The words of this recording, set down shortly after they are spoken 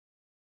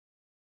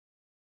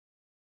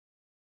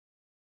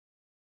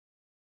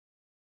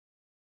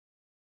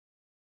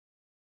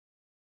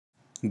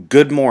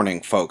Good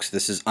morning, folks.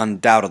 This is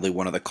undoubtedly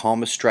one of the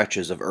calmest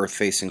stretches of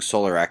Earth-facing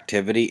solar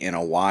activity in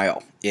a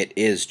while. It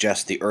is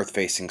just the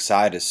Earth-facing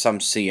side, as some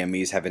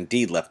CMEs have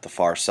indeed left the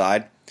far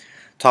side.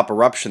 Top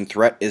eruption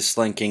threat is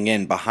slinking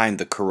in behind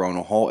the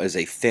coronal hole as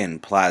a thin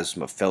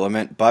plasma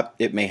filament, but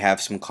it may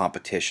have some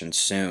competition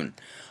soon.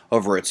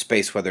 Over at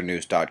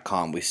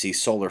spaceweathernews.com, we see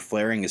solar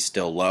flaring is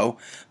still low,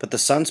 but the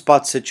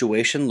sunspot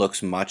situation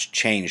looks much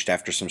changed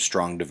after some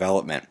strong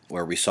development.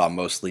 Where we saw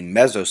mostly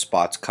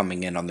mesospots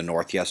coming in on the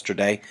north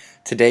yesterday,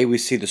 today we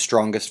see the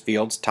strongest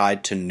fields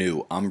tied to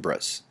new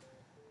umbras.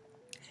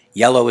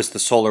 Yellow is the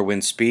solar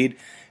wind speed,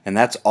 and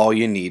that's all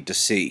you need to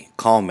see,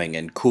 calming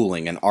and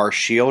cooling, and our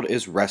shield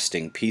is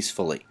resting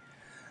peacefully.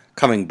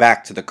 Coming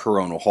back to the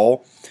coronal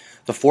hole,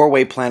 the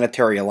four-way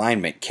planetary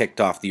alignment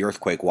kicked off the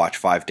earthquake watch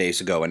 5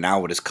 days ago, and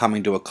now it is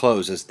coming to a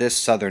close as this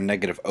southern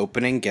negative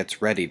opening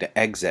gets ready to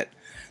exit.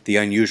 The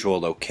unusual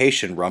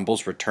location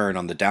rumbles return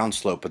on the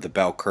downslope of the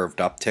bell-curved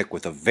uptick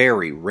with a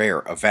very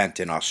rare event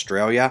in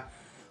Australia,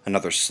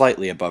 another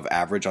slightly above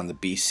average on the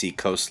BC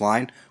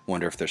coastline.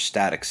 Wonder if their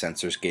static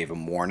sensors gave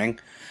them warning.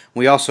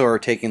 We also are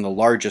taking the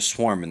largest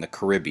swarm in the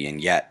Caribbean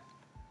yet.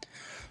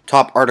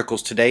 Top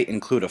articles today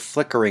include a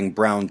flickering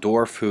brown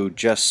dwarf who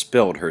just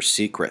spilled her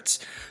secrets.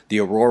 The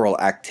auroral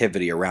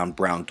activity around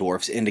brown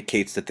dwarfs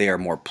indicates that they are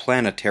more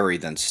planetary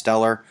than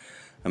stellar.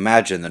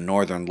 Imagine the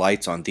northern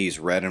lights on these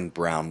red and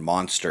brown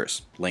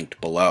monsters, linked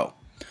below.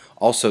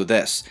 Also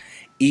this,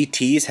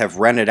 ETs have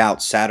rented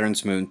out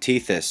Saturn's moon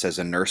Tethys as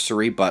a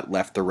nursery but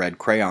left the red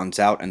crayons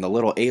out, and the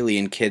little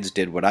alien kids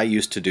did what I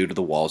used to do to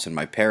the walls in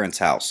my parents'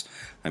 house.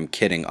 I'm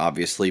kidding,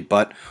 obviously,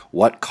 but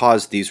what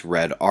caused these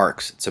red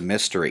arcs? It's a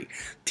mystery.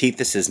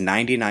 Tethys is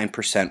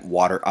 99%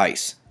 water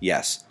ice.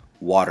 Yes,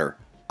 water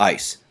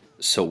ice.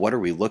 So what are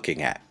we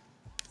looking at?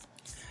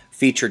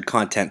 Featured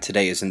content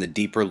today is in the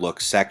deeper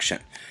look section.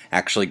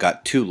 Actually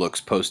got 2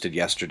 looks posted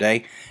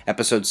yesterday.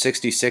 Episode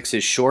 66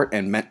 is short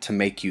and meant to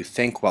make you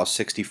think, while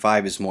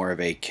 65 is more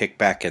of a kick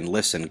back and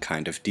listen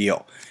kind of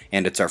deal.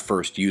 And it's our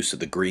first use of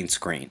the green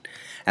screen.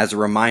 As a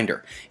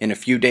reminder, in a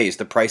few days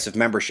the price of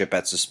membership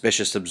at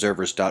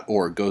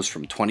suspiciousobservers.org goes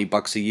from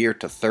 $20 a year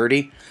to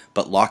 $30,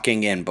 but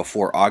locking in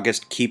before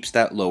August keeps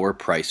that lower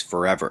price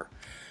forever.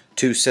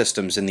 2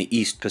 systems in the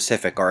East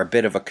Pacific are a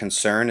bit of a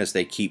concern as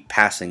they keep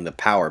passing the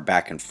power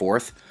back and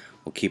forth.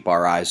 We'll keep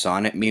our eyes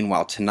on it.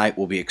 Meanwhile, tonight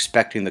we'll be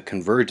expecting the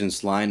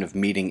convergence line of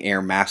meeting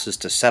air masses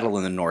to settle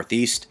in the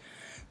northeast.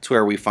 It's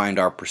where we find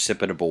our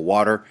precipitable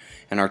water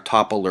and our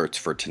top alerts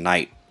for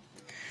tonight.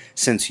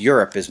 Since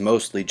Europe is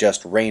mostly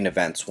just rain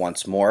events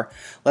once more,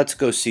 let's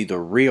go see the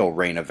real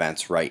rain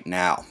events right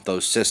now.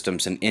 Those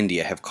systems in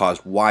India have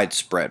caused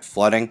widespread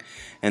flooding,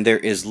 and there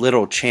is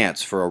little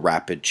chance for a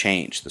rapid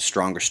change. The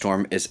stronger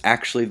storm is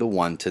actually the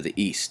one to the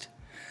east.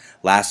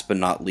 Last but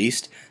not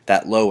least,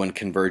 that low in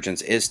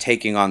convergence is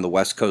taking on the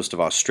west coast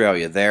of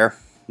Australia there.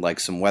 Like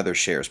some weather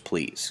shares,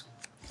 please.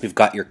 We've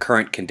got your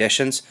current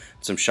conditions,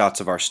 some shots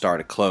of our star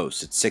to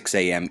close. It's 6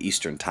 a.m.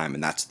 Eastern Time,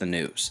 and that's the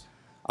news.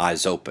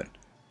 Eyes open.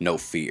 No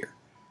fear.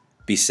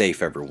 Be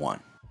safe,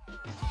 everyone.